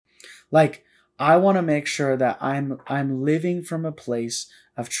Like, I want to make sure that I'm living from a place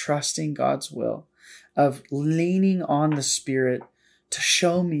of trusting God's will, of leaning on the Spirit to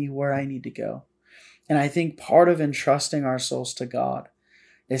show me where I need to go. And I think part of entrusting our souls to God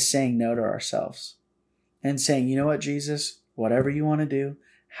is saying no to ourselves and saying, you know what, Jesus, whatever you want to do,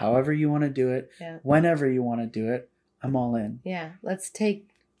 however you want to do it, whenever you want to do it, I'm all in. Yeah, let's take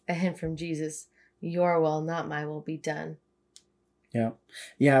a hint from Jesus. Your will, not my will, be done. Yeah.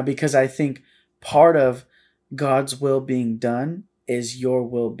 Yeah, because I think part of God's will being done is your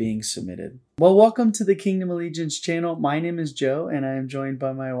will being submitted. Well, welcome to the Kingdom Allegiance channel. My name is Joe, and I am joined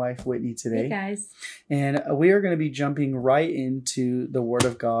by my wife, Whitney, today. Hey, guys. And we are going to be jumping right into the Word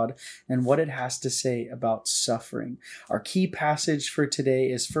of God and what it has to say about suffering. Our key passage for today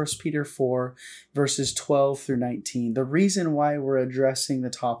is 1 Peter 4, verses 12 through 19. The reason why we're addressing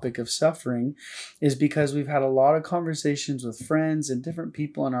the topic of suffering is because we've had a lot of conversations with friends and different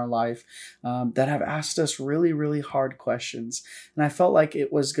people in our life that have asked us really, really hard questions. And I felt like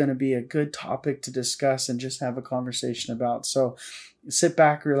it was going to be a good topic to discuss and just have a conversation about. So sit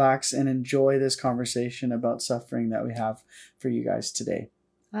back, relax, and enjoy this conversation about suffering that we have for you guys today.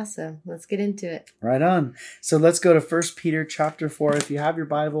 Awesome. Let's get into it. Right on. So let's go to 1 Peter chapter 4. If you have your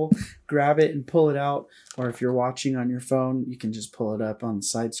Bible, grab it and pull it out. Or if you're watching on your phone, you can just pull it up on the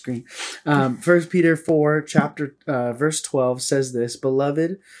side screen. 1 Peter 4, verse 12 says this,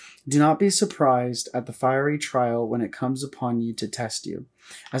 Beloved, do not be surprised at the fiery trial when it comes upon you to test you,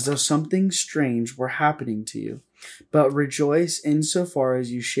 as though something strange were happening to you. But rejoice insofar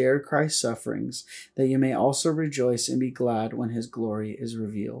as you share Christ's sufferings, that you may also rejoice and be glad when his glory is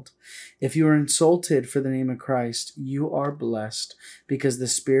revealed. If you are insulted for the name of Christ, you are blessed, because the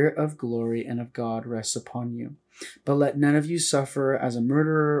Spirit of glory and of God rests upon you. But let none of you suffer as a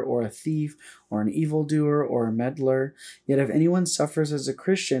murderer or a thief or an evildoer or a meddler. Yet if anyone suffers as a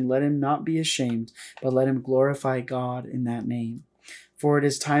Christian, let him not be ashamed, but let him glorify God in that name. For it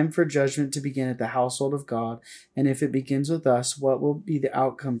is time for judgment to begin at the household of God, and if it begins with us, what will be the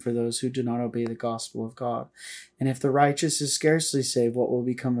outcome for those who do not obey the gospel of God? And if the righteous is scarcely saved, what will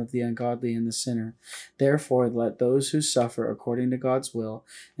become of the ungodly and the sinner? Therefore, let those who suffer according to God's will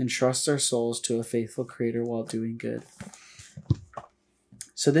entrust their souls to a faithful Creator while doing good.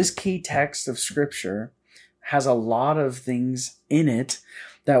 So this key text of Scripture has a lot of things in it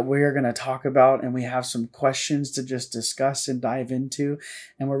that we're going to talk about, and we have some questions to just discuss and dive into.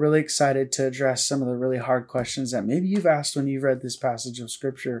 And we're really excited to address some of the really hard questions that maybe you've asked when you've read this passage of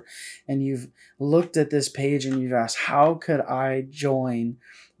Scripture and you've looked at this page and you've asked, how could I join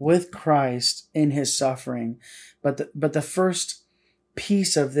with Christ in his suffering? But the first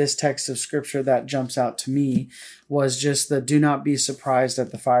piece of this text of Scripture that jumps out to me was just the do not be surprised at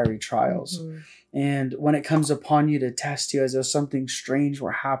the fiery trials. Mm-hmm. And when it comes upon you to test you as though something strange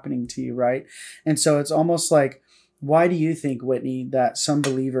were happening to you, right? And so it's almost like, why do you think, Whitney, that some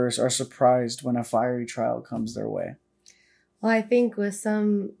believers are surprised when a fiery trial comes their way? Well, I think with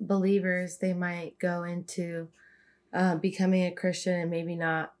some believers, they might go into becoming a Christian and maybe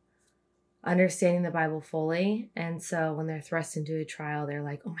not understanding the Bible fully. And so when they're thrust into a trial, they're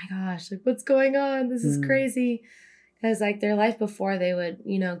like, oh my gosh, like what's going on? This is crazy. Because like their life before, they would,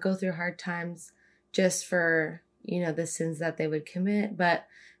 go through hard times just for, the sins that they would commit. But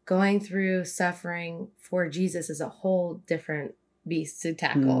going through suffering for Jesus is a whole different beast to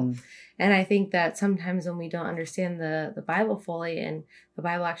tackle. And I think that sometimes when we don't understand the Bible fully, and the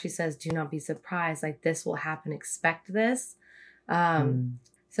Bible actually says, do not be surprised, like this will happen, expect this.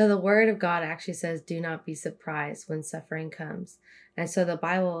 So the word of God actually says, do not be surprised when suffering comes. And so the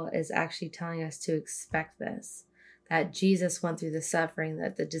Bible is actually telling us to expect this, that Jesus went through the suffering,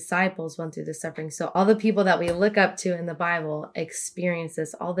 that the disciples went through the suffering. So all the people that we look up to in the Bible experience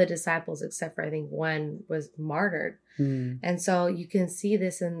this, all the disciples, except for I think one was martyred. And so you can see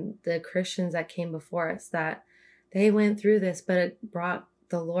this in the Christians that came before us, that they went through this, but it brought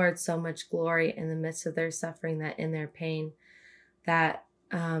the Lord so much glory in the midst of their suffering, that in their pain, that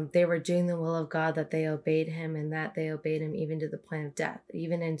they were doing the will of God, that they obeyed him, and that they obeyed him even to the point of death,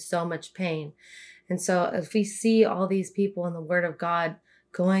 even in so much pain. And so if we see all these people in the word of God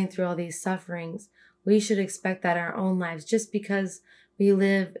going through all these sufferings, we should expect that in our own lives. Just because we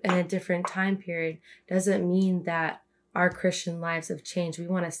live in a different time period doesn't mean that our Christian lives have changed. We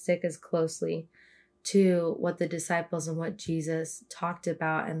want to stick as closely to what the disciples and what Jesus talked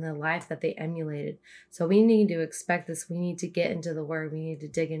about and the life that they emulated. So we need to expect this. We need to get into the word. We need to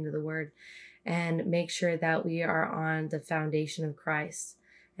dig into the word and make sure that we are on the foundation of Christ,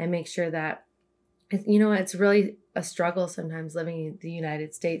 and make sure that, it's really a struggle sometimes living in the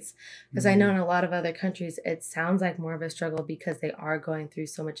United States, because I know in a lot of other countries it sounds like more of a struggle because they are going through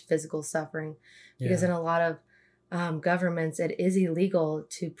so much physical suffering. Because in a lot of governments, it is illegal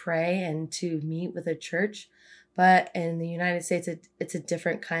to pray and to meet with a church, but in the United States, it's a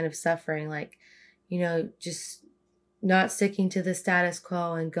different kind of suffering. Like, just not sticking to the status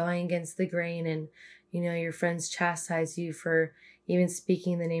quo and going against the grain, and your friends chastise you for even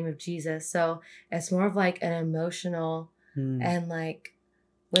speaking the name of Jesus. So it's more of like an emotional and like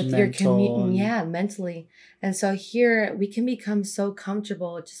with your community, mentally. And so here we can become so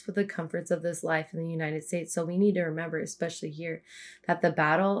comfortable just with the comforts of this life in the United States. So we need to remember, especially here, that the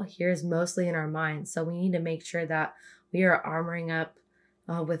battle here is mostly in our minds. So we need to make sure that we are armoring up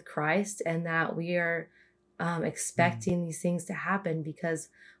with Christ, and that we are expecting these things to happen, because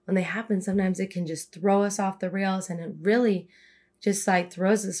when they happen, sometimes it can just throw us off the rails, and it really just like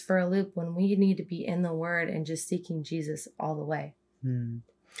throws us for a loop when we need to be in the Word and just seeking Jesus all the way.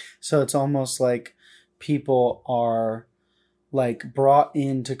 So it's almost like people are like brought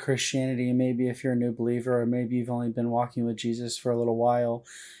into Christianity, and maybe if you're a new believer, or maybe you've only been walking with Jesus for a little while,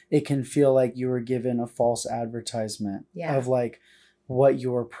 it can feel like you were given a false advertisement of like what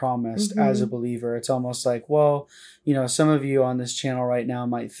you were promised as a believer. It's almost like, well, some of you on this channel right now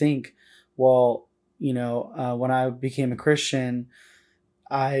might think, well, when I became a Christian,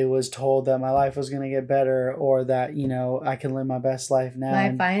 I was told that my life was going to get better, or that, I can live my best life now.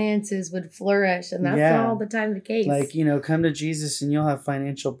 My finances would flourish, and that's not all the time the case. Like, come to Jesus and you'll have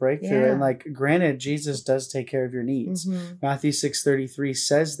financial breakthrough. And like, granted, Jesus does take care of your needs. Matthew 6:33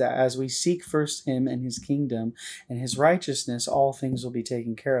 says that as we seek first him and his kingdom and his righteousness, all things will be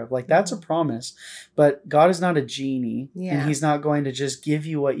taken care of. Like, that's a promise. But God is not a genie, and he's not going to just give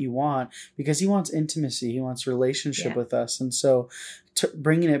you what you want, because he wants intimacy. He wants relationship with us. And so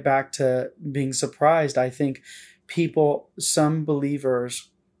bringing it back to being surprised, I think some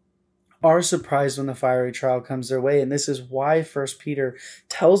believers are surprised when the fiery trial comes their way. And this is why 1 Peter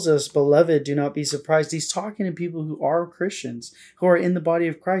tells us, beloved, do not be surprised. He's talking to people who are Christians, who are in the body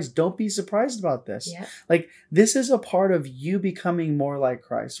of Christ. Don't be surprised about this. Like, this is a part of you becoming more like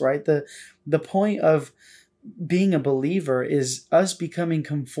Christ, right? The point of being a believer is us becoming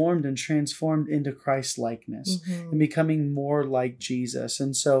conformed and transformed into Christ likeness and becoming more like Jesus.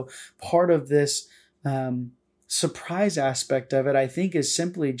 And so part of this surprise aspect of it, I think, is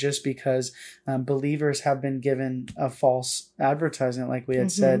simply just because believers have been given a false advertisement, like we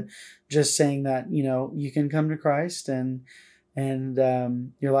had said, just saying that, you can come to Christ and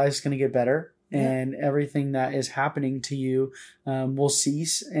your life's going to get better. And everything that is happening to you will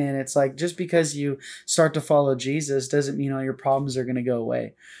cease. And it's like, just because you start to follow Jesus doesn't mean all your problems are going to go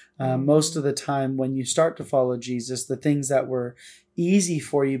away. Most of the time when you start to follow Jesus, the things that were easy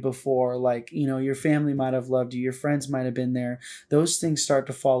for you before, like, your family might have loved you, your friends might have been there, those things start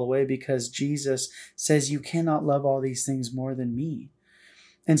to fall away, because Jesus says you cannot love all these things more than me.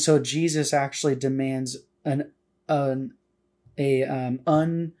 And so Jesus actually demands an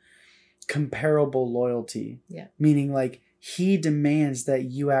uncomparable loyalty, meaning like he demands that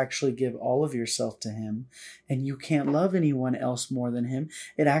you actually give all of yourself to him, and you can't love anyone else more than him.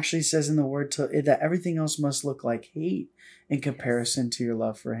 It actually says in the word that everything else must look like hate in comparison to your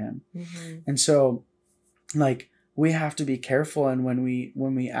love for him. And so, like, we have to be careful. And when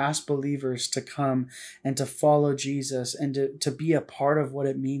we ask believers to come and to follow Jesus and to be a part of what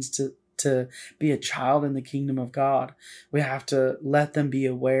it means to be a child in the kingdom of God, we have to let them be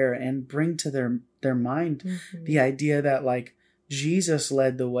aware and bring to their mind the idea that, like, Jesus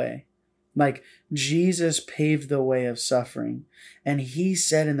led the way. Like, Jesus paved the way of suffering. And he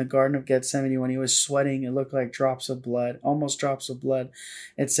said in the Garden of Gethsemane, when he was sweating, it looked like drops of blood, almost drops of blood.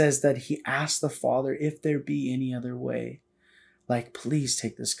 It says that he asked the Father, if there be any other way, like, please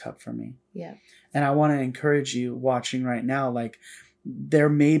take this cup from me. And I want to encourage you watching right now, like, there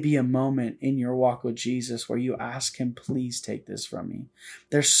may be a moment in your walk with Jesus where you ask him, please take this from me.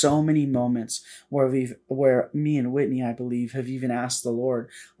 There's so many moments where me and Whitney, I believe, have even asked the Lord,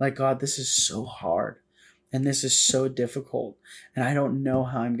 like, God, this is so hard and this is so difficult, and I don't know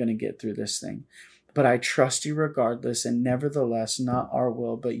how I'm going to get through this thing, but I trust you regardless, and nevertheless, not our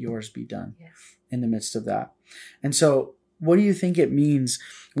will, but yours be done in the midst of that. And so what do you think it means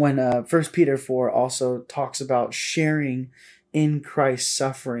when 1 Peter 4 also talks about sharing in Christ's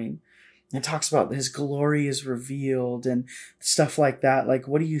suffering? It talks about his glory is revealed and stuff like that. Like,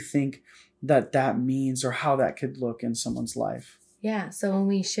 what do you think that means, or how that could look in someone's life? So when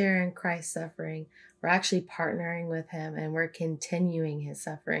we share in Christ's suffering, we're actually partnering with him, and we're continuing his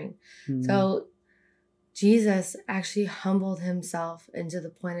suffering. So Jesus actually humbled himself, and to the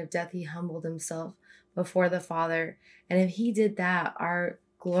point of death, he humbled himself before the Father. And if he did that, our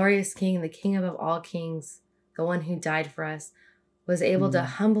glorious King, the King above all kings, the one who died for us, was able to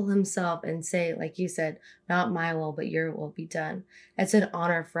humble himself and say, like you said, not my will, but your will be done. It's an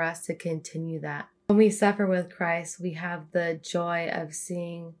honor for us to continue that. When we suffer with Christ, we have the joy of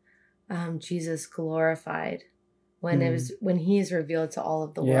seeing Jesus glorified when he is revealed to all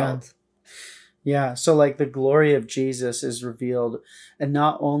of the world. Yeah, so like the glory of Jesus is revealed, and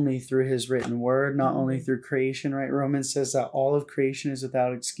not only through his written word, not only through creation, right? Romans says that all of creation is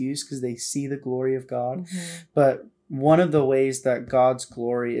without excuse because they see the glory of God. But one of the ways that God's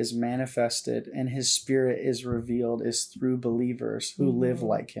glory is manifested and his spirit is revealed is through believers who live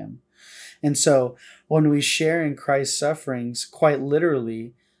like him. And so when we share in Christ's sufferings, quite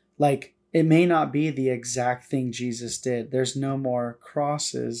literally, like, it may not be the exact thing Jesus did. There's no more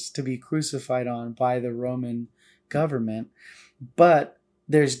crosses to be crucified on by the Roman government, but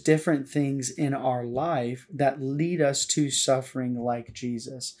there's different things in our life that lead us to suffering like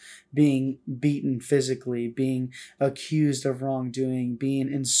Jesus, being beaten physically, being accused of wrongdoing,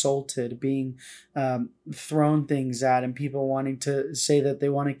 being insulted, being thrown things at, and people wanting to say that they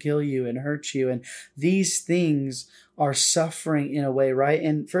want to kill you and hurt you. And these things are suffering in a way, right?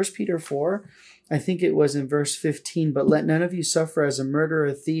 In 1 Peter 4, I think it was in verse 15, but let none of you suffer as a murderer,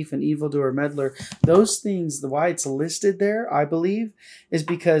 a thief, an evildoer, meddler. Those things, why it's listed there, I believe, is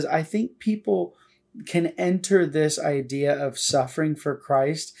because I think people can enter this idea of suffering for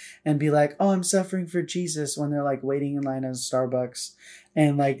Christ and be like, oh, I'm suffering for Jesus, when they're like waiting in line at Starbucks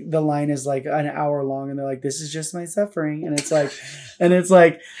and like the line is like an hour long and they're like, this is just my suffering. And it's like,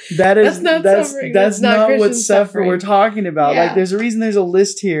 that's not what suffering we're talking about. Like there's a reason there's a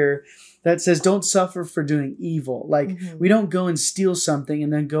list here that says don't suffer for doing evil. Like we don't go and steal something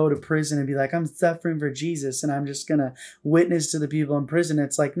and then go to prison and be like, I'm suffering for Jesus and I'm just going to witness to the people in prison.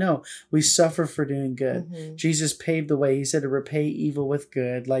 It's like, no, we suffer for doing good. Jesus paved the way. He said to repay evil with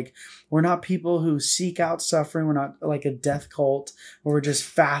good. Like, we're not people who seek out suffering. We're not like a death cult where we're just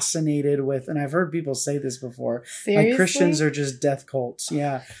fascinated with, and I've heard people say this before, like Christians are just death cults.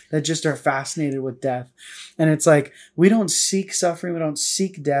 Yeah. That just are fascinated with death. And it's like, we don't seek suffering. We don't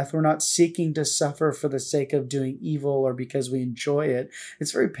seek death. We're not seeking to suffer for the sake of doing evil or because we enjoy it.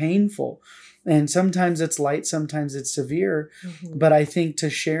 It's very painful. And sometimes it's light, sometimes it's severe. But I think to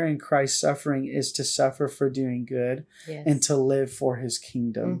share in Christ's suffering is to suffer for doing good and to live for his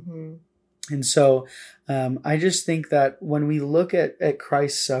kingdom. And so I just think that when we look at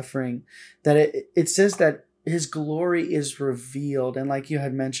Christ's suffering, that it says that his glory is revealed. And like you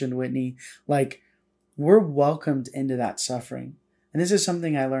had mentioned, Whitney, like we're welcomed into that suffering. And this is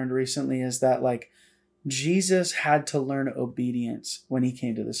something I learned recently, is that like Jesus had to learn obedience when he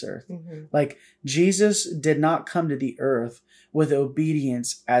came to this earth. Like Jesus did not come to the earth with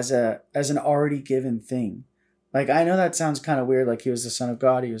obedience as an already given thing. Like, I know that sounds kind of weird, like he was the Son of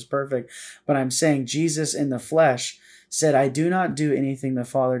God, he was perfect, but I'm saying Jesus in the flesh said, I do not do anything the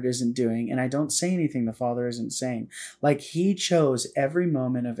Father isn't doing, and I don't say anything the Father isn't saying. Like, he chose every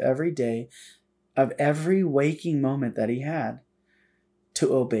moment of every day, of every waking moment that he had,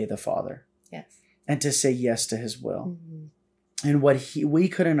 to obey the Father. Yes. And to say yes to his will. And what we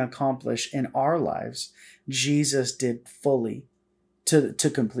couldn't accomplish in our lives, Jesus did fully to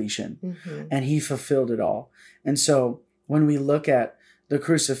completion. And he fulfilled it all. And so when we look at the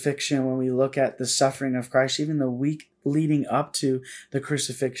crucifixion, when we look at the suffering of Christ, even the week leading up to the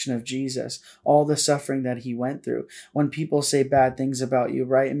crucifixion of Jesus, all the suffering that he went through. When people say bad things about you,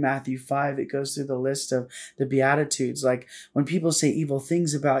 right? In Matthew 5, it goes through the list of the Beatitudes. Like when people say evil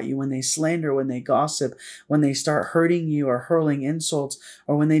things about you, when they slander, when they gossip, when they start hurting you or hurling insults,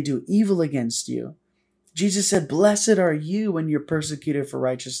 or when they do evil against you. Jesus said, blessed are you when you're persecuted for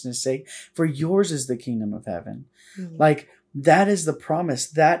righteousness' sake, for yours is the kingdom of heaven. Like, that is the promise.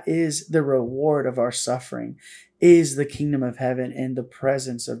 That is the reward of our suffering, is the kingdom of heaven and the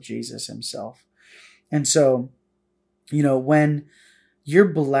presence of Jesus himself. And so, you know, when you're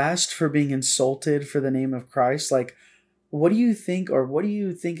blessed for being insulted for the name of Christ, like, what do you think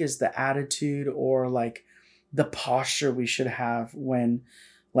is the attitude or like the posture we should have when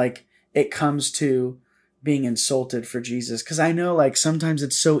like it comes to being insulted for Jesus? Because I know like sometimes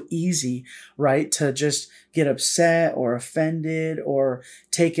it's so easy, right, to just get upset or offended or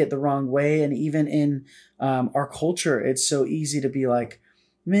take it the wrong way. And even in our culture, it's so easy to be like,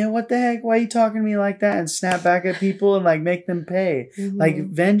 man, what the heck? Why are you talking to me like that? And snap back at people and like make them pay. Like,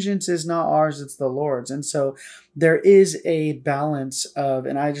 vengeance is not ours, it's the Lord's. And so there is a balance of,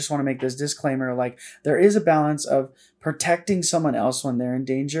 and I just want to make this disclaimer, like there is a balance of protecting someone else when they're in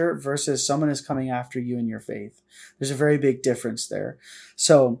danger versus someone is coming after you in your faith. There's a very big difference there.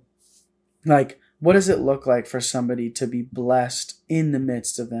 So like what does it look like for somebody to be blessed in the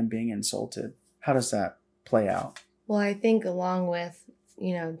midst of them being insulted? How does that play out? Well, I think along with,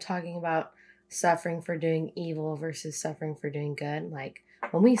 talking about suffering for doing evil versus suffering for doing good, like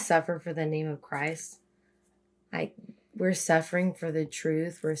when we suffer for the name of Christ, like we're suffering for the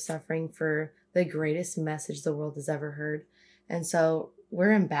truth, we're suffering for the greatest message the world has ever heard. And so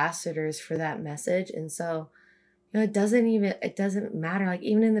we're ambassadors for that message. And so, it doesn't matter. Like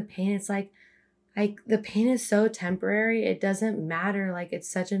even in the pain, it's like the pain is so temporary. It doesn't matter. Like it's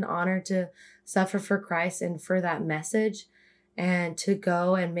such an honor to suffer for Christ and for that message and to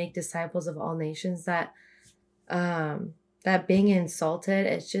go and make disciples of all nations, that being insulted,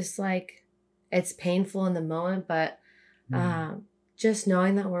 it's just like, it's painful in the moment, but just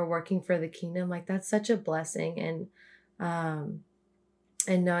knowing that we're working for the kingdom, like that's such a blessing.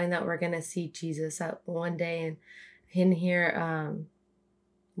 And knowing that we're going to see Jesus at one day and in here,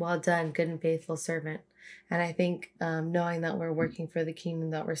 well done, good and faithful servant. And I think knowing that we're working for the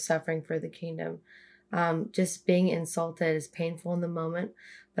kingdom, that we're suffering for the kingdom, just being insulted is painful in the moment.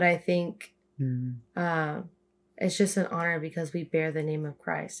 But I think it's just an honor because we bear the name of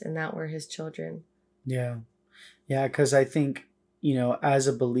Christ and that we're his children. Yeah. Yeah, because I think, as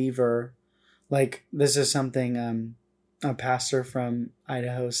a believer, like this is something a pastor from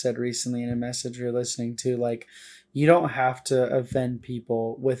Idaho said recently in a message we were listening to, like, you don't have to offend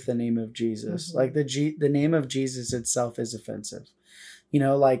people with the name of Jesus. Mm-hmm. Like the name of Jesus itself is offensive.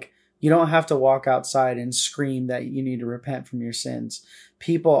 Like you don't have to walk outside and scream that you need to repent from your sins.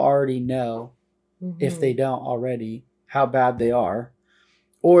 People already know, if they don't already, how bad they are,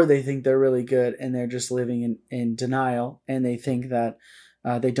 or they think they're really good and they're just living in denial and they think that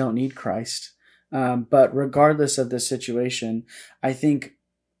they don't need Christ. But regardless of the situation, I think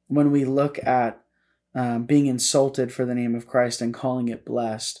when we look at being insulted for the name of Christ and calling it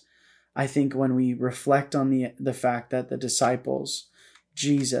blessed, I think when we reflect on the fact that the disciples,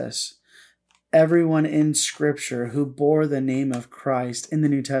 Jesus, everyone in Scripture who bore the name of Christ in the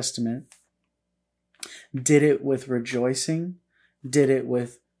New Testament did it with rejoicing, did it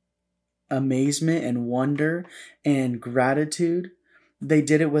with amazement and wonder and gratitude. They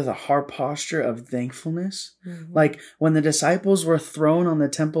did it with a heart posture of thankfulness. Mm-hmm. Like when the disciples were thrown on the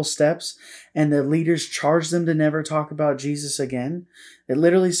temple steps and the leaders charged them to never talk about Jesus again, it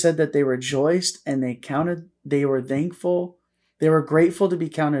literally said that they rejoiced and they were thankful. They were grateful to be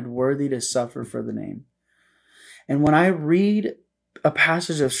counted worthy to suffer for the name. And when I read a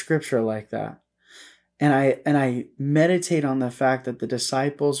passage of Scripture like that, and I meditate on the fact that the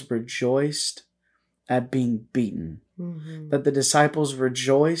disciples rejoiced at being beaten, that the disciples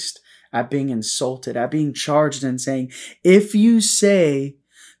rejoiced at being insulted, at being charged and saying, if you say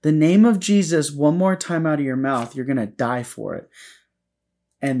the name of Jesus one more time out of your mouth, you're going to die for it.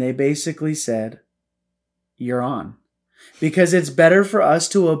 And they basically said, you're on. Because it's better for us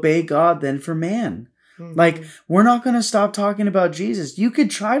to obey God than for man. Like, we're not going to stop talking about Jesus. You could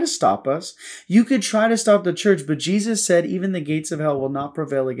try to stop us. You could try to stop the church. But Jesus said, even the gates of hell will not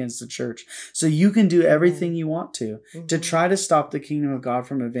prevail against the church. So you can do everything you want to try to stop the kingdom of God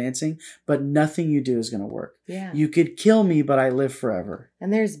from advancing. But nothing you do is going to work. Yeah. You could kill me, but I live forever.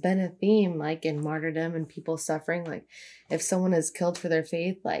 And there's been a theme, like in martyrdom and people suffering. Like, if someone is killed for their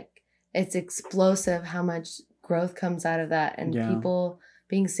faith, like, it's explosive how much growth comes out of that. And people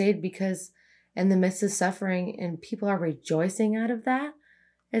being saved because in the midst of suffering and people are rejoicing out of that,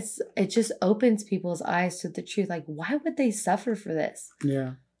 it just opens people's eyes to the truth. Like, why would they suffer for this?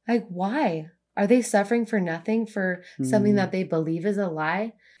 Yeah. Like, why? Are they suffering for nothing, for something that they believe is a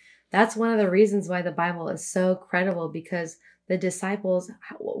lie? That's one of the reasons why the Bible is so credible, because the disciples,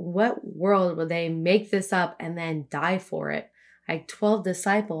 what world would they make this up and then die for it? Like 12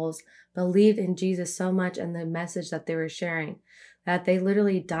 disciples believed in Jesus so much and the message that they were sharing that they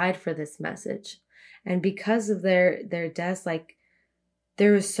literally died for this message. And because of their deaths, like,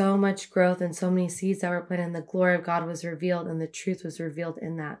 there was so much growth and so many seeds that were planted, and the glory of God was revealed and the truth was revealed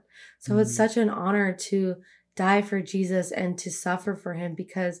in that. So it's such an honor to die for Jesus and to suffer for him,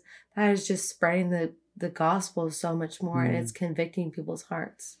 because that is just spreading the gospel so much more and it's convicting people's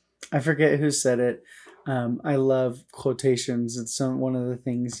hearts. I forget who said it. I love quotations. It's one of the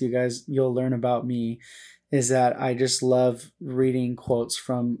things you'll learn about me is that I just love reading quotes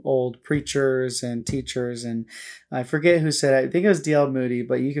from old preachers and teachers. And I forget who said it. I think it was D.L. Moody,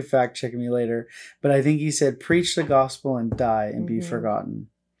 but you can fact check me later. But I think he said, preach the gospel and die and be forgotten.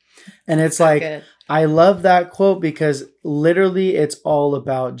 And it's like, good. I love that quote because literally it's all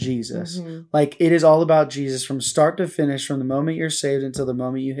about Jesus. Like, it is all about Jesus from start to finish, from the moment you're saved until the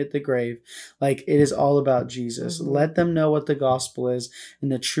moment you hit the grave. Like, it is all about Jesus. Let them know what the gospel is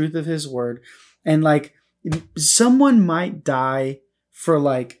and the truth of his word. And like someone might die for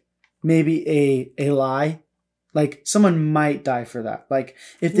like maybe a lie. Like someone might die for that. Like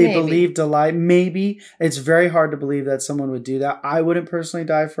if they believed a lie, maybe it's very hard to believe that someone would do that. I wouldn't personally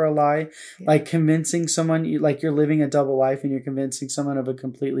die for a lie. Yeah. Like convincing someone, like you're living a double life and you're convincing someone of a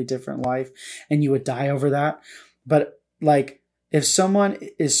completely different life and you would die over that. But like if someone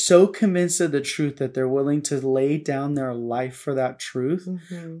is so convinced of the truth that they're willing to lay down their life for that truth,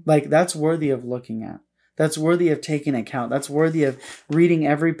 like that's worthy of looking at. That's worthy of taking account. That's worthy of reading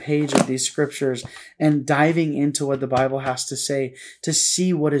every page of these scriptures and diving into what the Bible has to say to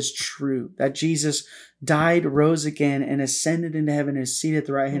see what is true. That Jesus died, rose again, and ascended into heaven and is seated at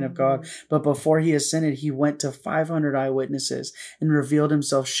the right hand of God. But before he ascended, he went to 500 eyewitnesses and revealed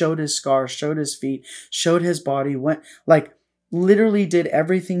himself, showed his scars, showed his feet, showed his body, went like literally did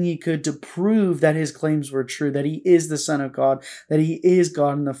everything he could to prove that his claims were true, that he is the Son of God, that he is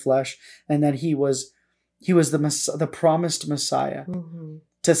God in the flesh, and that he was the promised Messiah,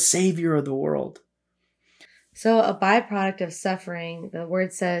 the Savior of the world. So a byproduct of suffering, the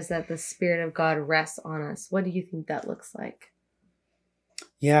word says that the Spirit of God rests on us. What do you think that looks like?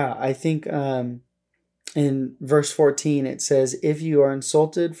 Yeah, I think in verse 14, it says, if you are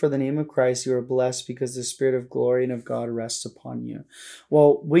insulted for the name of Christ, you are blessed because the Spirit of glory and of God rests upon you.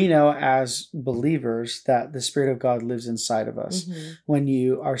 Well, we know as believers that the Spirit of God lives inside of us. When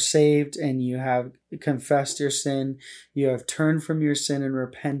you are saved and you have confessed your sin, you have turned from your sin and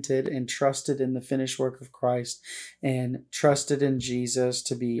repented and trusted in the finished work of Christ and trusted in Jesus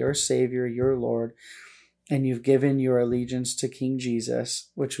to be your Savior, your Lord, and you've given your allegiance to King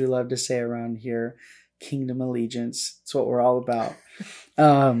Jesus, which we love to say around here, Kingdom allegiance. It's what we're all about.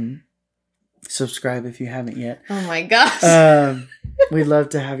 Subscribe if you haven't yet. Oh my gosh. We'd love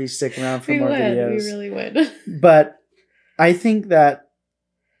to have you stick around for more videos. We really would. But I think that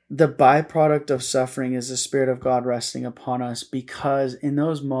the byproduct of suffering is the Spirit of God resting upon us, because in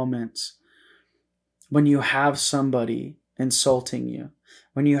those moments when you have somebody insulting you,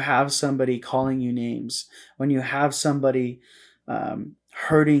 when you have somebody calling you names, when you have somebody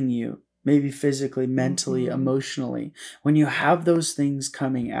hurting you, maybe physically, mentally, emotionally, when you have those things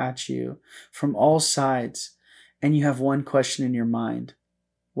coming at you from all sides and you have one question in your mind,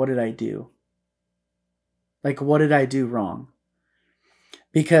 what did I do? Like, what did I do wrong?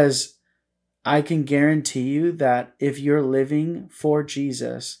 Because I can guarantee you that if you're living for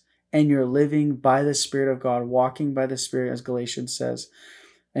Jesus and you're living by the Spirit of God, walking by the Spirit, as Galatians says,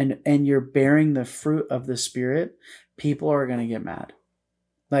 and you're bearing the fruit of the Spirit, people are going to get mad.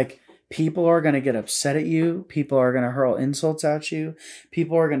 Like, people are going to get upset at you. People are going to hurl insults at you.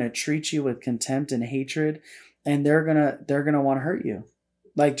 People are going to treat you with contempt and hatred, and they're going to want to hurt you.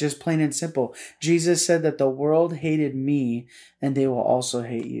 Like, just plain and simple. Jesus said that the world hated me, and they will also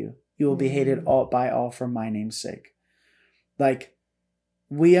hate you. You will be hated by all for my name's sake. Like,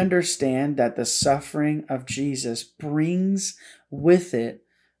 we understand that the suffering of Jesus brings with it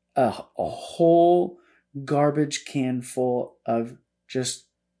a whole garbage can full of just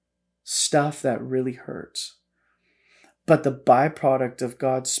stuff that really hurts. But the byproduct of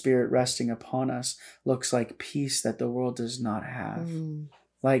God's Spirit resting upon us looks like peace that the world does not have.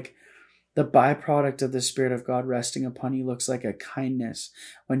 Like, the byproduct of the Spirit of God resting upon you looks like a kindness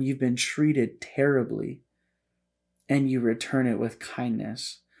when you've been treated terribly and you return it with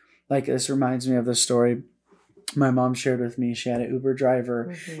kindness. Like, this reminds me of the story my mom shared with me. She had an Uber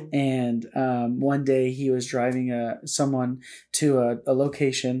driver, and one day he was driving someone to a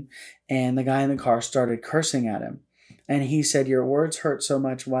location, and the guy in the car started cursing at him. And he said, "Your words hurt so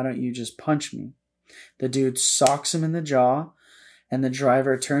much, why don't you just punch me?" The dude socks him in the jaw, and the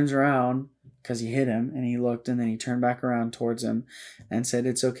driver turns around because he hit him, and he looked, and then he turned back around towards him and said,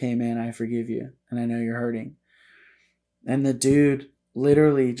 "It's okay, man, I forgive you, and I know you're hurting." And the dude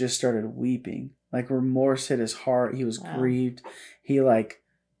literally just started weeping. Like, remorse hit his heart. He was grieved.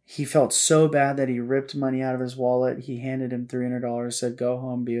 He felt so bad that he ripped money out of his wallet. He handed him $300, said, "Go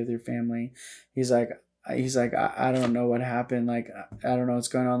home, be with your family." He's like, I don't know what happened. Like, I don't know what's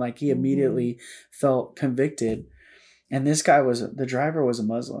going on. Like, he immediately felt convicted. And the driver was a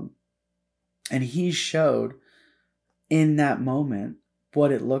Muslim. And he showed in that moment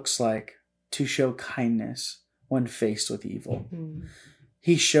what it looks like to show kindness when faced with evil.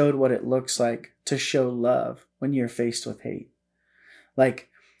 He showed what it looks like to show love when you're faced with hate. Like,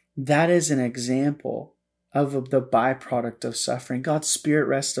 that is an example of the byproduct of suffering. God's Spirit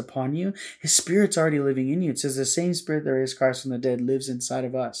rests upon you. His Spirit's already living in you. It says the same Spirit that raised Christ from the dead lives inside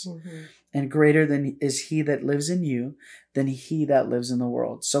of us. And greater than is he that lives in you than he that lives in the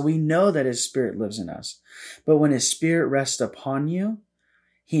world. So we know that his Spirit lives in us. But when his Spirit rests upon you,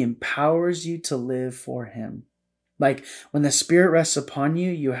 He empowers you to live for him. Like when the Spirit rests upon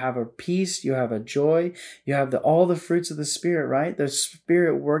you, you have a peace, you have a joy, you have all the fruits of the Spirit, right? The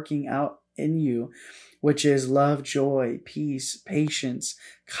Spirit working out in you, which is love, joy, peace, patience,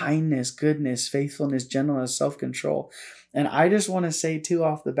 kindness, goodness, faithfulness, gentleness, self-control. And I just want to say too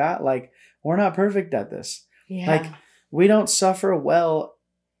off the bat, like, we're not perfect at this. Yeah. Like, we don't suffer well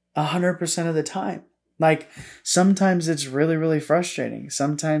 100% of the time. Like, sometimes it's really, really frustrating.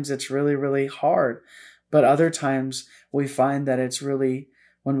 Sometimes it's really, really hard. But other times we find that it's really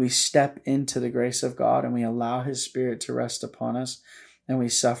when we step into the grace of God and we allow his Spirit to rest upon us and we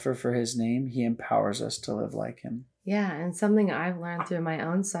suffer for his name, he empowers us to live like him. Yeah. And something I've learned through my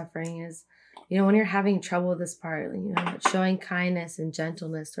own suffering is, when you're having trouble with this part, showing kindness and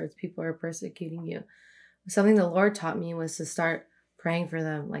gentleness towards people who are persecuting you. Something the Lord taught me was to start praying for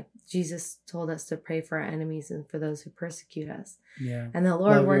them. Like Jesus told us to pray for our enemies and for those who persecute us. Yeah. And the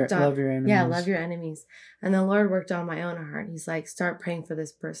Lord love your enemies. Yeah, love your enemies. And the Lord worked on my own heart. He's like, start praying for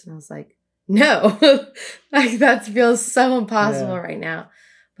this person. I was like, no, like that feels so impossible right now.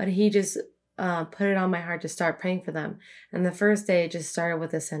 But he just put it on my heart to start praying for them. And the first day it just started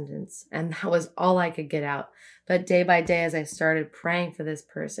with a sentence. And that was all I could get out. But day by day, as I started praying for this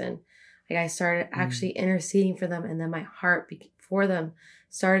person, like I started actually interceding for them. And then my heart for them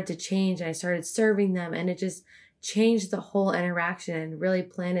started to change. And I started serving them. And it just changed the whole interaction and really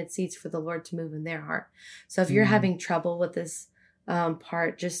planted seeds for the Lord to move in their heart. So if you're having trouble with this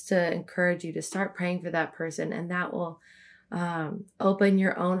part, just to encourage you to start praying for that person. And that will open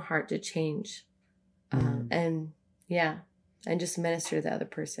your own heart to change. And just minister to the other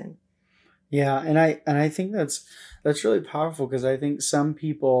person. Yeah. And I think that's really powerful, because I think some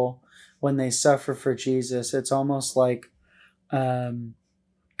people, when they suffer for Jesus, it's almost like, when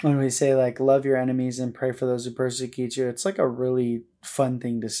we say like, love your enemies and pray for those who persecute you, it's like a really fun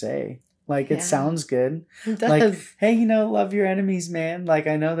thing to say. Like, it sounds good. It does. Like, hey, love your enemies, man. Like,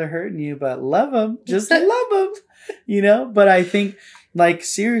 I know they're hurting you, but love them. Just love them, But I think, like,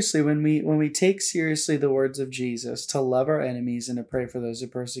 seriously, when we take seriously the words of Jesus to love our enemies and to pray for those who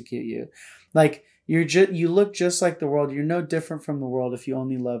persecute you, like, you look just like the world. You're no different from the world if you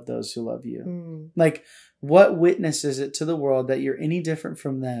only love those who love you. Like, what witness is it to the world that you're any different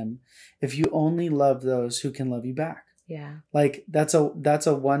from them if you only love those who can love you back? Yeah. Like, that's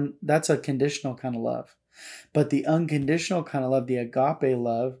a conditional kind of love. But the unconditional kind of love, the agape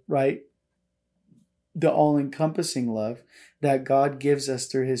love, right? The all-encompassing love that God gives us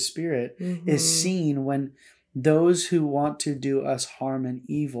through his Spirit is seen when those who want to do us harm and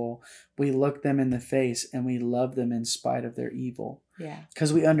evil, we look them in the face and we love them in spite of their evil. Yeah.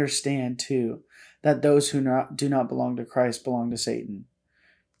 Because we understand too that those who do not belong to Christ belong to Satan.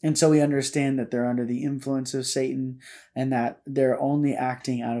 And so we understand that they're under the influence of Satan and that they're only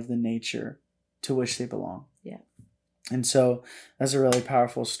acting out of the nature to which they belong. Yeah. And so that's a really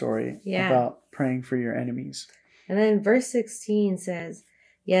powerful story about praying for your enemies. And then verse 16 says,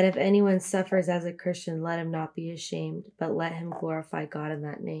 yet if anyone suffers as a Christian, let him not be ashamed, but let him glorify God in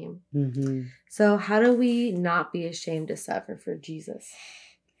that name. So how do we not be ashamed to suffer for Jesus?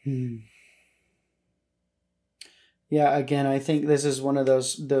 Yeah, again, I think this is one of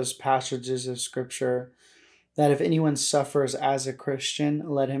those passages of scripture that if anyone suffers as a Christian,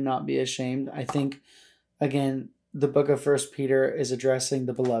 let him not be ashamed. I think, again, the book of 1 Peter is addressing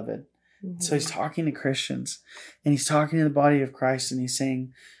the beloved. So he's talking to Christians and he's talking to the body of Christ and he's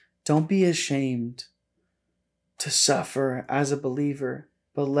saying, don't be ashamed to suffer as a believer,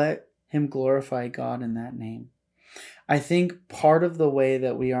 but let him glorify God in that name. I think part of the way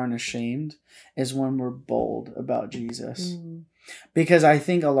that we aren't ashamed is when we're bold about Jesus. Because I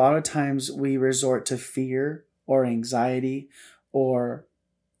think a lot of times we resort to fear or anxiety or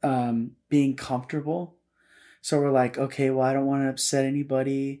being comfortable. So we're like, okay, well, I don't want to upset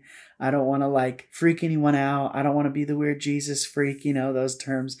anybody. I don't want to like freak anyone out. I don't want to be the weird Jesus freak, those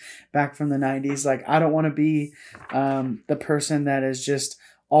terms back from the 90s. Like, I don't want to be the person that is just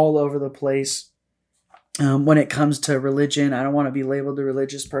all over the place. When it comes to religion, I don't want to be labeled a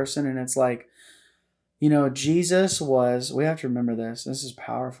religious person. And it's like, Jesus was, we have to remember this. This is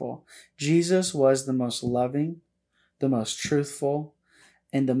powerful. Jesus was the most loving, the most truthful,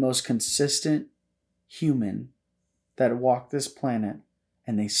 and the most consistent human that walked this planet,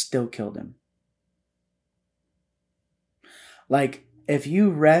 and they still killed him. Like, if you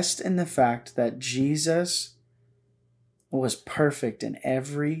rest in the fact that Jesus was perfect in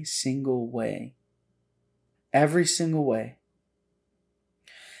every single way,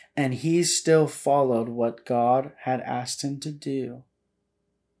 and he still followed what God had asked him to do,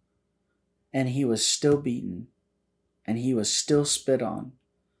 and he was still beaten, and he was still spit on,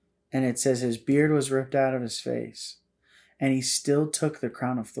 And it says his beard was ripped out of his face. And he still took the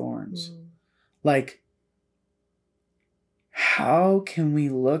crown of thorns. Like, how can we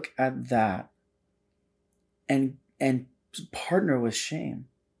look at that and partner with shame?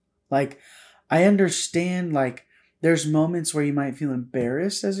 Like, I understand, like, there's moments where you might feel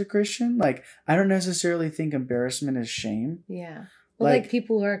embarrassed as a Christian. Like, I don't necessarily think embarrassment is shame. Yeah. Well, like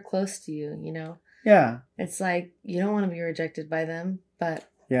people who are close to you, you know? Yeah. It's like, you don't want to be rejected by them, but...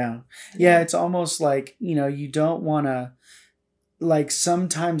 Yeah. Yeah, it's almost like, you know, you don't want to... Like,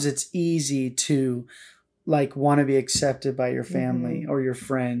 sometimes it's easy to... like want to be accepted by your family or your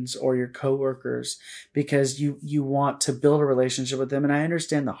friends or your coworkers because you want to build a relationship with them. And I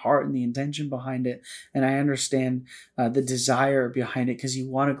understand the heart and the intention behind it. And I understand the desire behind it because you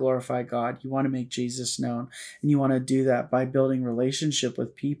want to glorify God. You want to make Jesus known, and you want to do that by building relationship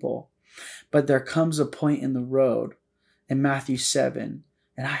with people. But there comes a point in the road in Matthew 7,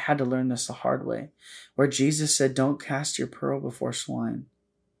 and I had to learn this the hard way, where Jesus said, don't cast your pearl before swine.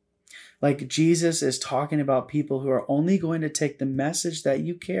 Like, Jesus is talking about people who are only going to take the message that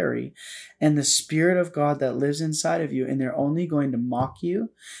you carry and the Spirit of God that lives inside of you, and they're only going to mock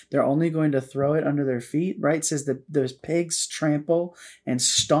you. They're only going to throw it under their feet, right? It says that those pigs trample and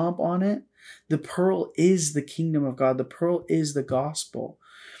stomp on it. The pearl is the kingdom of God. The pearl is the gospel.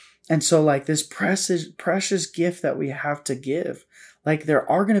 And so, like, this precious gift that we have to give, like, there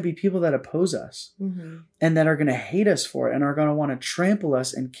are going to be people that oppose us and that are going to hate us for it and are going to want to trample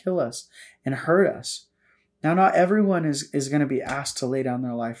us and kill us and hurt us. Now, not everyone is going to be asked to lay down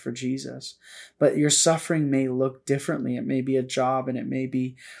their life for Jesus, but your suffering may look differently. It may be a job, and it may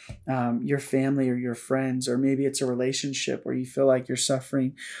be your family or your friends, or maybe it's a relationship where you feel like you're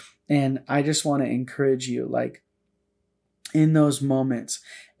suffering. And I just want to encourage you, like, in those moments,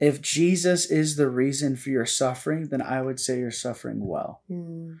 if Jesus is the reason for your suffering, then I would say you're suffering well.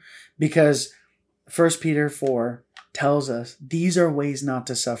 Because 1 Peter 4 tells us these are ways not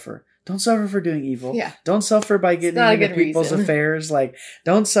to suffer. Don't suffer for doing evil. Yeah. Don't suffer by getting into people's affairs. Like,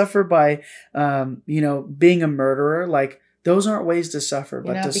 don't suffer by, being a murderer. Like, those aren't ways to suffer.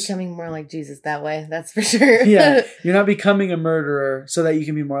 You're not becoming more like Jesus that way. That's for sure. Yeah. You're not becoming a murderer so that you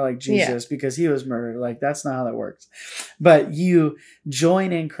can be more like Jesus because he was murdered. Like, that's not how that works. But you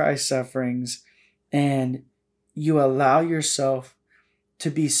join in Christ's sufferings and you allow yourself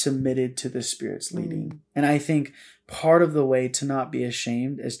to be submitted to the Spirit's leading. And I think part of the way to not be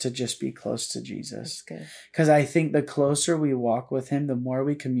ashamed is to just be close to Jesus. Because I think the closer we walk with him, the more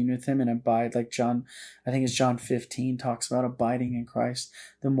we commune with him and abide, like John 15 talks about abiding in Christ.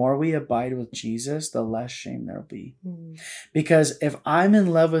 The more we abide with Jesus, the less shame there'll be. Because if I'm in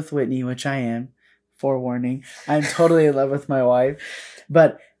love with Whitney, which I am, forewarning, I'm totally in love with my wife.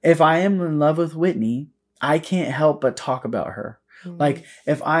 But if I am in love with Whitney, I can't help but talk about her. Like,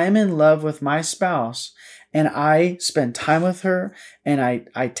 if I am in love with my spouse and I spend time with her and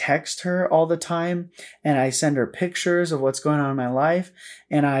I text her all the time and I send her pictures of what's going on in my life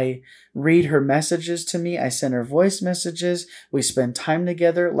and I read her messages to me, I send her voice messages, we spend time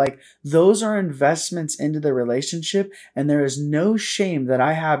together, like, those are investments into the relationship, and there is no shame that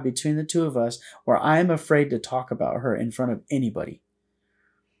I have between the two of us where I'm afraid to talk about her in front of anybody.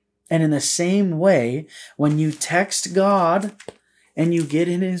 And in the same way, when you text God and you get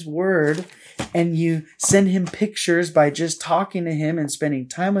in his word and you send him pictures by just talking to him and spending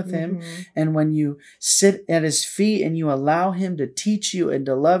time with him. And when you sit at his feet and you allow him to teach you and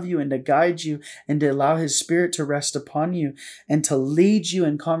to love you and to guide you and to allow his Spirit to rest upon you and to lead you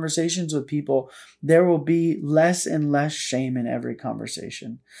in conversations with people, there will be less and less shame in every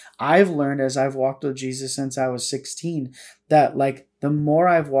conversation. I've learned as I've walked with Jesus since I was 16 that, like, the more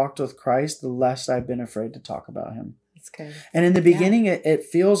I've walked with Christ, the less I've been afraid to talk about him. And in the beginning, it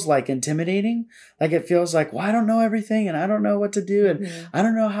feels like intimidating. Like, it feels like, well, I don't know everything and I don't know what to do and I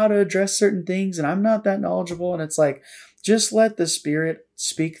don't know how to address certain things and I'm not that knowledgeable. And it's like, just let the Spirit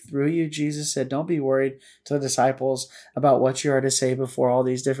speak through you. Jesus said, don't be worried to the disciples about what you are to say before all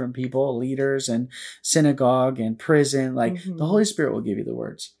these different people, leaders and synagogue and prison. Like, the Holy Spirit will give you the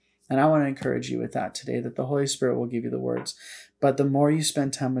words. And I want to encourage you with that today, that the Holy Spirit will give you the words. But the more you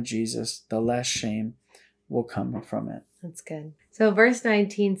spend time with Jesus, the less shame will come from it. That's good. So verse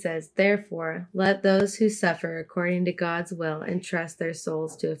 19 says, therefore, let those who suffer according to God's will entrust their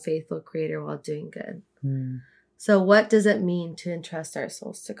souls to a faithful Creator while doing good. So what does it mean to entrust our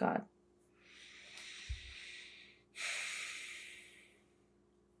souls to God?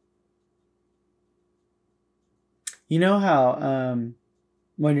 You know how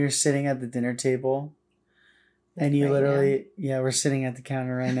when you're sitting at the dinner table and you literally, we're sitting at the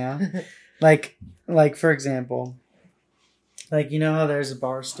counter right now. Like, for example, Like, you know how there's a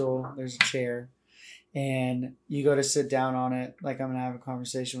bar stool, there's a chair, and you go to sit down on it, like I'm going to have a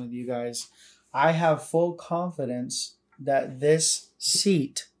conversation with you guys. I have full confidence that this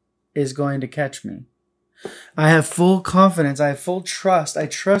seat is going to catch me. I have full confidence. I have full trust. I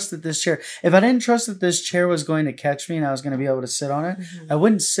trust that this chair, if I didn't trust that this chair was going to catch me and I was going to be able to sit on it, I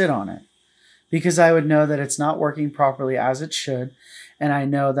wouldn't sit on it, because I would know that it's not working properly as it should. And I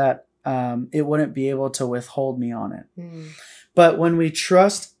know that it wouldn't be able to withhold me on it. But when we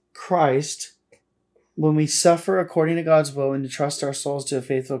trust Christ, when we suffer according to God's will and trust our souls to a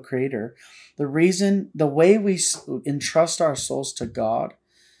faithful Creator, the way we entrust our souls to God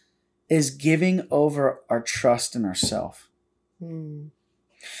is giving over our trust in ourselves.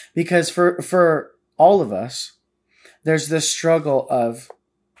 Because for all of us, there's this struggle of,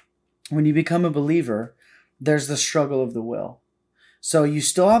 when you become a believer, there's the struggle of the will. So you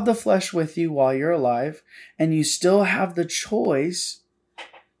still have the flesh with you while you're alive, and you still have the choice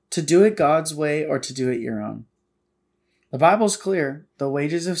to do it God's way or to do it your own. The Bible's clear. The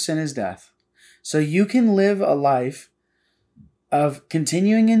wages of sin is death. So you can live a life of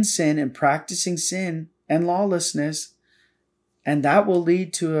continuing in sin and practicing sin and lawlessness, and that will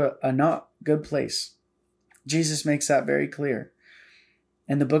lead to a not good place. Jesus makes that very clear.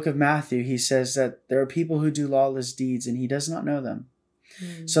 In the book of Matthew, he says that there are people who do lawless deeds and he does not know them.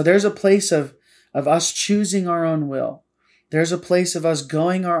 So there's a place of us choosing our own will. There's a place of us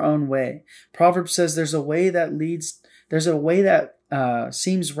going our own way. Proverbs says there's a way that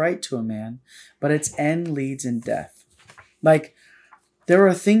seems right to a man, but its end leads in death. Like, there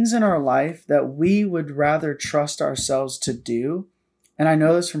are things in our life that we would rather trust ourselves to do. And I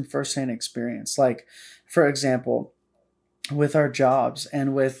know this from firsthand experience. Like, for example, with our jobs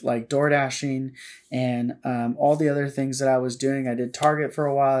and with like door dashing and all the other things that I was doing. I did Target for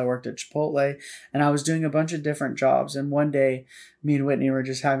a while. I worked at Chipotle, and I was doing a bunch of different jobs. And one day, me and Whitney were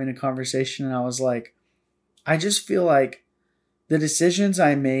just having a conversation, and I was like, I just feel like the decisions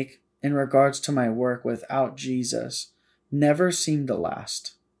I make in regards to my work without Jesus never seem to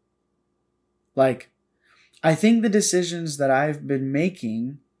last. Like, I think the decisions that I've been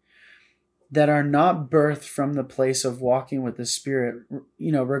making that are not birthed from the place of walking with the Spirit,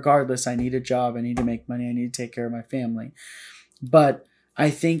 regardless, I need a job, I need to make money, I need to take care of my family. But I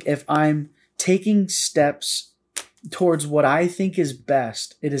think if I'm taking steps towards what I think is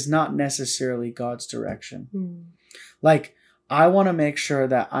best, it is not necessarily God's direction. Like, I want to make sure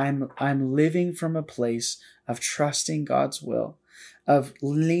that I'm living from a place of trusting God's will, of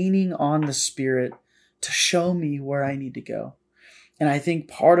leaning on the Spirit to show me where I need to go. And I think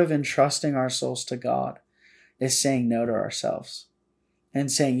part of entrusting our souls to God is saying no to ourselves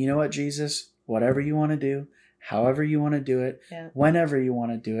and saying, you know what, Jesus, whatever you want to do, however you want to do it, whenever you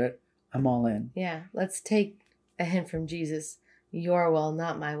want to do it, I'm all in. Yeah, let's take a hint from Jesus. Your will,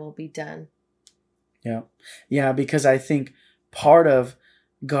 not my will, be done. Yeah, because I think part of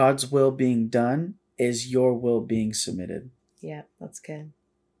God's will being done is your will being submitted. Yeah, that's good.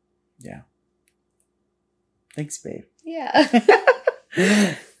 Yeah. Thanks, babe. Yeah.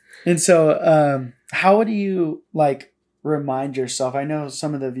 And so, how do you remind yourself? I know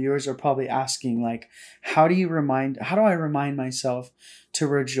some of the viewers are probably asking, how do I remind myself to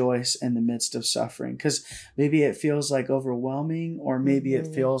rejoice in the midst of suffering? Because maybe it feels overwhelming, or maybe it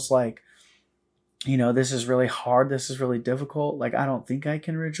feels like, this is really hard. This is really difficult. I don't think I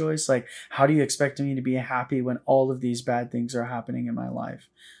can rejoice. How do you expect me to be happy when all of these bad things are happening in my life?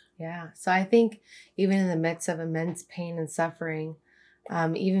 Yeah. So I think even in the midst of immense pain and suffering,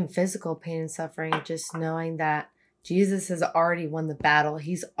 even physical pain and suffering, just knowing that Jesus has already won the battle.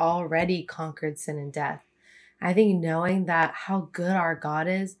 He's already conquered sin and death. I think knowing that how good our God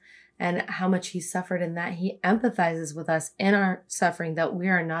is and how much he suffered, and that he empathizes with us in our suffering, that we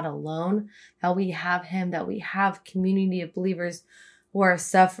are not alone, that we have him, that we have community of believers who are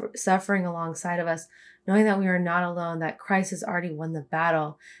suffering alongside of us, knowing that we are not alone, that Christ has already won the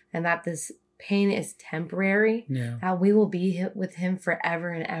battle, and that this pain is temporary, that we will be with him forever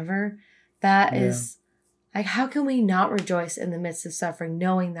and ever. That is, how can we not rejoice in the midst of suffering,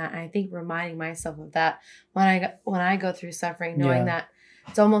 knowing that? And I think reminding myself of that when I go through suffering, knowing that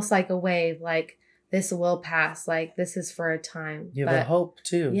it's almost like a wave, this will pass, this is for a time. You have a hope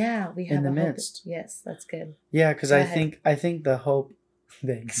too. Yeah, we have in the hope. midst. Yes, that's good. Yeah, because I think the hope.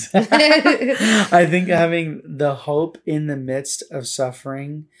 Thanks. I think having the hope in the midst of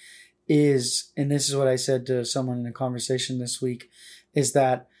suffering is, and this is what I said to someone in a conversation this week, is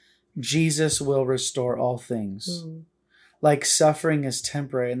that Jesus will restore all things. Suffering is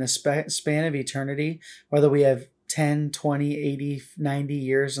temporary. In the span of eternity, whether we have 10, 20, 80, 90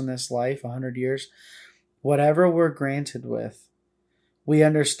 years in this life, 100 years, whatever we're granted with, we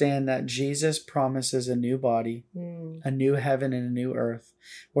understand that Jesus promises a new body, a new heaven and a new earth,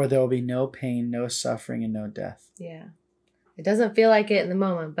 where there will be no pain, no suffering, and no death. Yeah. It doesn't feel like it in the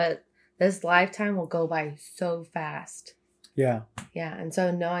moment, but this lifetime will go by so fast. Yeah. Yeah. And so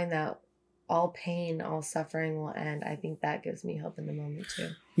knowing that all pain, all suffering will end, I think that gives me hope in the moment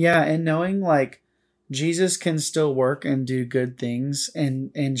too. Yeah. And knowing like Jesus can still work and do good things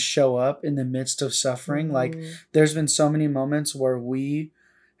and show up in the midst of suffering. Mm-hmm. Like there's been so many moments where we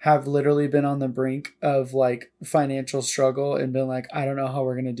have literally been on the brink of like financial struggle and been like, I don't know how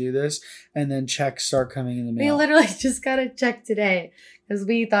we're going to do this. And then checks start coming in the mail. We literally just got a check today because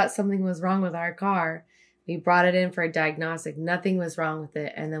we thought something was wrong with our car. We brought it in for a diagnostic. Nothing was wrong with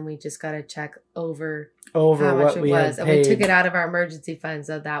it. And then we just got a check over how much it was. And we took it out of our emergency fund.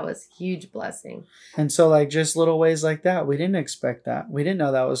 So that was a huge blessing. And so like just little ways like that, we didn't expect that. We didn't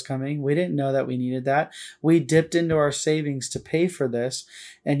know that was coming. We didn't know that we needed that. We dipped into our savings to pay for this.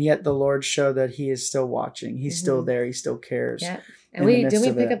 And yet the Lord showed that he is still watching. He's still there. He still cares. Yeah. And we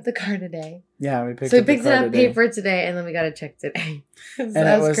pick up the car today? Yeah, we picked so up the car today. So we picked it up, paid for it today, and then we got a check today. So and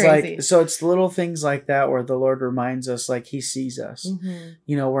it was crazy. Like, so it's little things like that where the Lord reminds us, like he sees us. Mm-hmm.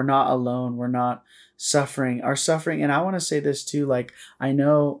 You know, we're not alone. We're not suffering. Our suffering, and I want to say this too, like, I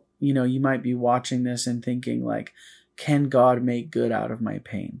know, you know, you might be watching this and thinking like, can God make good out of my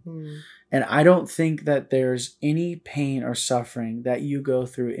pain? Mm. And I don't think that there's any pain or suffering that you go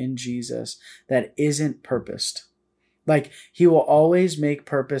through in Jesus that isn't purposed. Like he will always make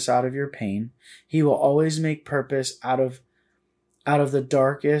purpose out of your pain. He will always make purpose out of the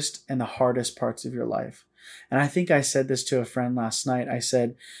darkest and the hardest parts of your life. And I think I said this to a friend last night. I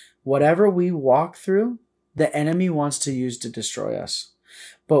said, whatever we walk through, the enemy wants to use to destroy us.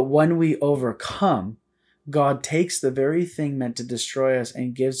 But when we overcome, God takes the very thing meant to destroy us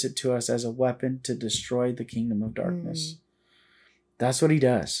and gives it to us as a weapon to destroy the kingdom of darkness. That's what he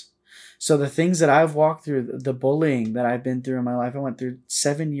does. So the things that I've walked through, the bullying that I've been through in my life, I went through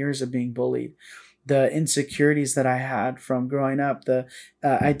 7 years of being bullied. The insecurities that I had from growing up, the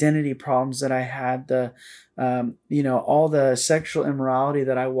identity problems that I had, the, all the sexual immorality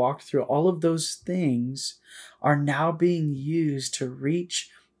that I walked through, all of those things are now being used to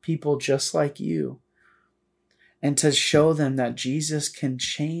reach people just like you and to show them that Jesus can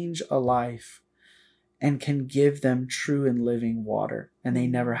change a life and can give them true and living water, and they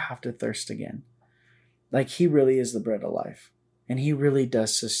never have to thirst again. Like he really is the bread of life, and he really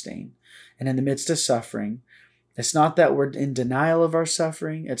does sustain. And in the midst of suffering, it's not that we're in denial of our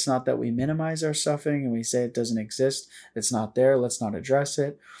suffering. It's not that we minimize our suffering and we say it doesn't exist. It's not there. Let's not address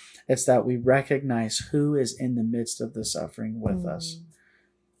it. It's that we recognize who is in the midst of the suffering with us.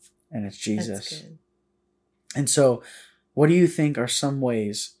 And it's Jesus. And so what do you think are some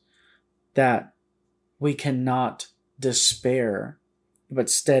ways that we cannot despair, but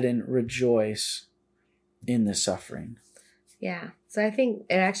instead rejoice in the suffering? Yeah. So I think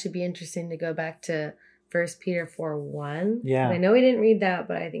it'd actually be interesting to go back to 1 Peter 4:1. Yeah. I know we didn't read that,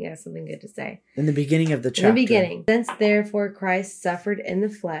 but I think I have something good to say. In the beginning of the chapter. In the beginning. Since therefore Christ suffered in the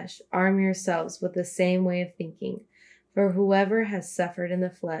flesh, arm yourselves with the same way of thinking. For whoever has suffered in the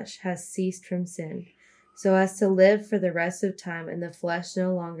flesh has ceased from sin, so as to live for the rest of time in the flesh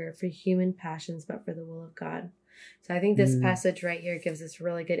no longer for human passions, but for the will of God. So I think this passage right here gives us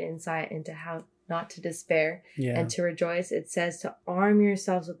really good insight into how not to despair and to rejoice. It says to arm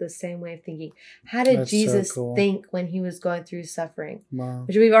yourselves with the same way of thinking. How did Jesus think when he was going through suffering? Wow.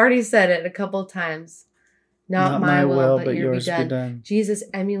 Which we've already said it a couple of times. Not my will, but yours be done. Jesus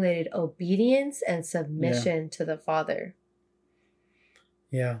emulated obedience and submission to the Father.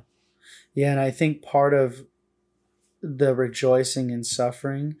 Yeah. Yeah, and I think part of the rejoicing in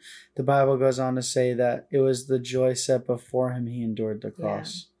suffering, the Bible goes on to say that it was the joy set before him he endured the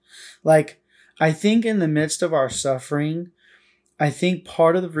cross. Like, I think in the midst of our suffering, I think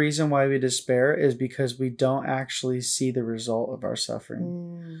part of the reason why we despair is because we don't actually see the result of our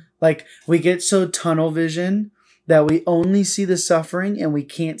suffering. Like, we get so tunnel vision that we only see the suffering and we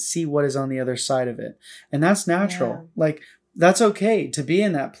can't see what is on the other side of it. And that's natural. Like, that's okay to be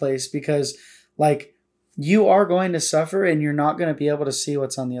in that place because, like, you are going to suffer and you're not going to be able to see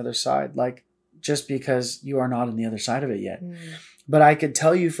what's on the other side, like, just because you are not on the other side of it yet. But I could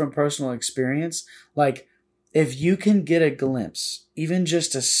tell you from personal experience, like, if you can get a glimpse, even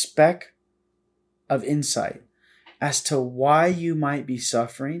just a speck of insight as to why you might be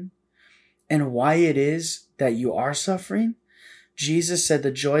suffering and why it is that you are suffering, Jesus said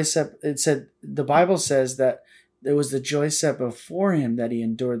the Bible says that it was the joy set before him that he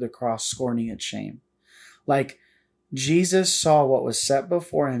endured the cross, scorning its shame. Like, Jesus saw what was set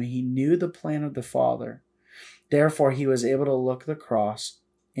before him. He knew the plan of the Father. Therefore, he was able to look the cross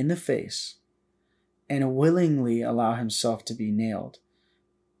in the face and willingly allow himself to be nailed.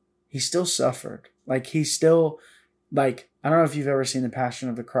 He still suffered. Like, he still, like, I don't know if you've ever seen The Passion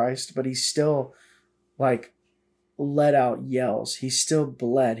of the Christ, but he still, like, let out yells. He still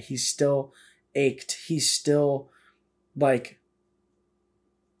bled. He still ached. He still, like,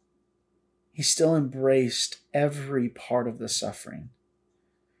 he still embraced every part of the suffering.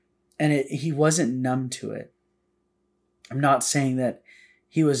 And he wasn't numb to it. I'm not saying that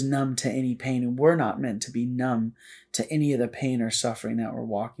he was numb to any pain, and we're not meant to be numb to any of the pain or suffering that we're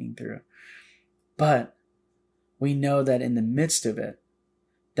walking through. But we know that in the midst of it,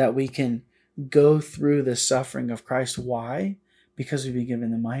 that we can go through the suffering of Christ. Why? Because we've been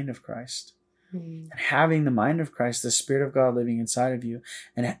given the mind of Christ. And having the mind of Christ, the Spirit of God living inside of you.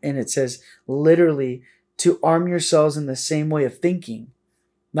 And it says literally to arm yourselves in the same way of thinking.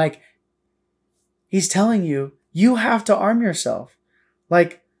 Like, he's telling you, you have to arm yourself.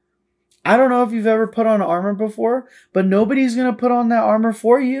 Like, I don't know if you've ever put on armor before, but nobody's going to put on that armor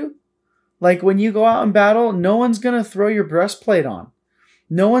for you. Like, when you go out in battle, no one's going to throw your breastplate on.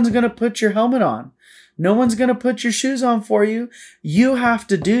 No one's going to put your helmet on. No one's going to put your shoes on for you. You have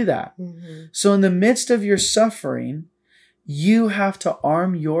to do that. Mm-hmm. So in the midst of your suffering, you have to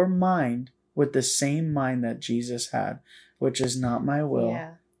arm your mind with the same mind that Jesus had, which is not my will,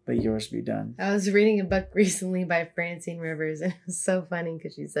 but yours be done. I was reading a book recently by Francine Rivers, and it was so funny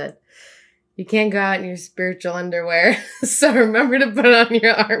because she said, you can't go out in your spiritual underwear, so remember to put on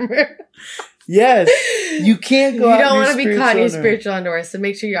your armor. Yes, you can't go out. You don't want to be caught in your spiritual underwear, so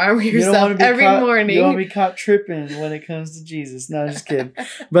make sure you armor yourself every morning. You don't want to be caught tripping when it comes to Jesus. No, just kidding.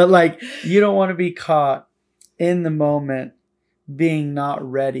 But like, you don't want to be caught in the moment being not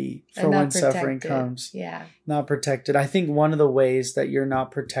ready for when suffering comes. Yeah. Not protected. I think one of the ways that you're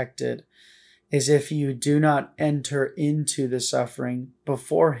not protected is if you do not enter into the suffering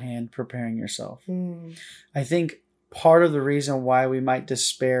beforehand preparing yourself. I think part of the reason why we might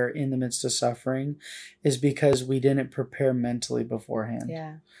despair in the midst of suffering is because we didn't prepare mentally beforehand.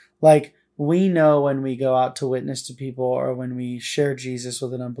 Yeah. Like, we know when we go out to witness to people, or when we share Jesus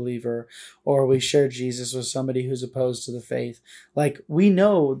with an unbeliever, or we share Jesus with somebody who's opposed to the faith, like, we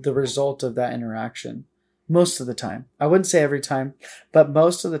know the result of that interaction most of the time. I wouldn't say every time, but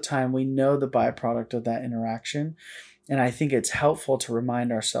most of the time we know the byproduct of that interaction. And I think it's helpful to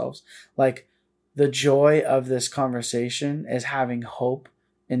remind ourselves, like, the joy of this conversation is having hope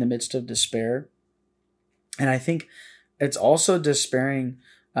in the midst of despair. And I think it's also despairing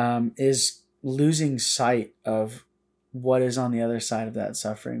is losing sight of what is on the other side of that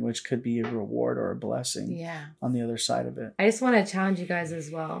suffering, which could be a reward or a blessing on the other side of it. I just want to challenge you guys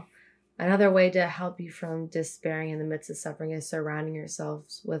as well. Another way to help you from despairing in the midst of suffering is surrounding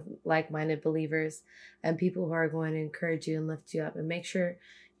yourselves with like-minded believers and people who are going to encourage you and lift you up. And make sure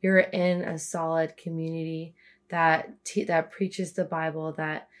you're in a solid community that preaches the Bible,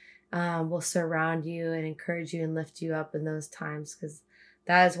 that will surround you and encourage you and lift you up in those times, because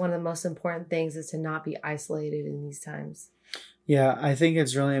that is one of the most important things, is to not be isolated in these times. Yeah, I think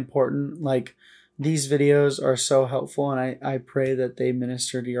it's really important. Like, these videos are so helpful, and I pray that they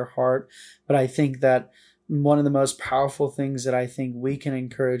minister to your heart. But I think that one of the most powerful things that I think we can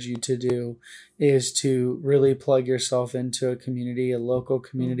encourage you to do is to really plug yourself into a community, a local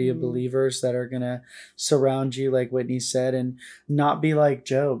community of believers that are going to surround you, like Whitney said, and not be like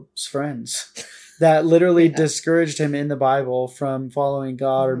Job's friends that literally discouraged him in the Bible from following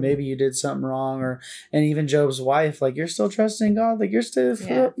God, or maybe you did something wrong, and even Job's wife, like, you're still trusting God, like, you're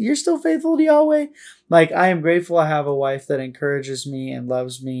still faithful to Yahweh. Like, I am grateful I have a wife that encourages me and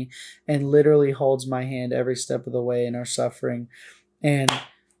loves me and literally holds my hand every step of the way in our suffering and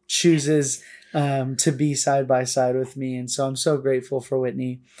chooses to be side by side with me. And so I'm so grateful for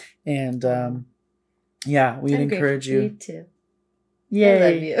Whitney. And we'd encourage you. Me too.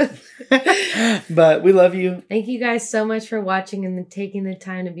 Yay. I love you. But we love you. Thank you guys so much for watching and taking the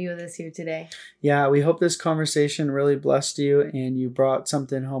time to be with us here today. Yeah, we hope this conversation really blessed you and you brought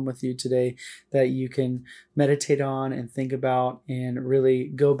something home with you today that you can meditate on and think about, and really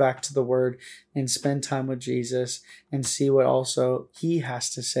go back to the Word and spend time with Jesus and see what also He has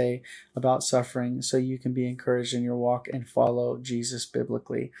to say about suffering, so you can be encouraged in your walk and follow Jesus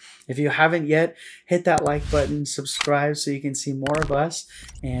biblically. If you haven't yet, hit that like button, subscribe so you can see more of us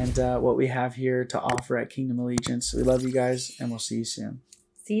and what we have here to offer at Kingdom Allegiance. We love you guys, and we'll see you soon.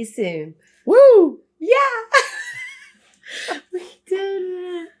 See you soon. Woo! Yeah! We did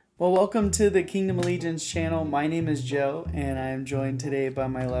it. Well, welcome to the Kingdom Allegiance channel. My name is Joe, and I am joined today by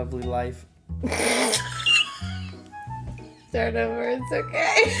my lovely wife. Start over, it's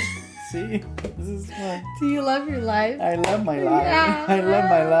okay. See? This is fun. Do you love your life? I love my life. Yeah. I love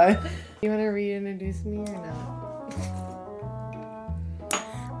my life. You want to reintroduce me or not?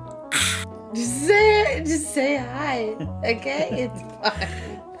 Just say it. Just say hi. Okay? It's fine.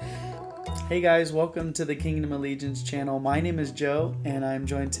 Hey guys, welcome to the Kingdom Allegiance channel. My name is Joe, and I'm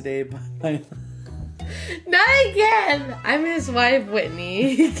joined today by my... Not again! I'm his wife,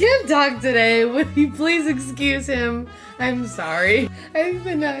 Whitney. He can't talk today. Would you please excuse him? I'm sorry. I think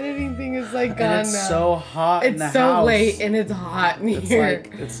the night editing thing is like gone And it's now. so hot in the It's so house. late and it's hot in here.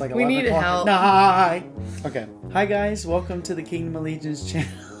 It's like 11 We need o'clock help. at night. Okay. Hi guys, welcome to the Kingdom Allegiance channel.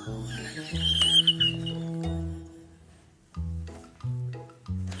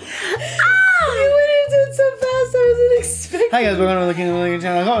 You went into it so fast, I wasn't expecting. Hi guys, welcome to the Kingdom Allegiance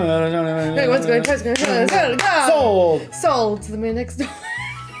channel. Wait, what's going on? Go. Sold! Sold to the man next door.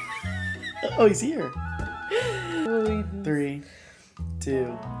 Oh, he's here. 3,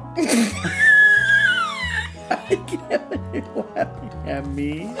 2. I can't believe you're laughing at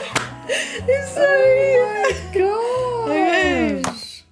me. I'm sorry. Oh my gosh.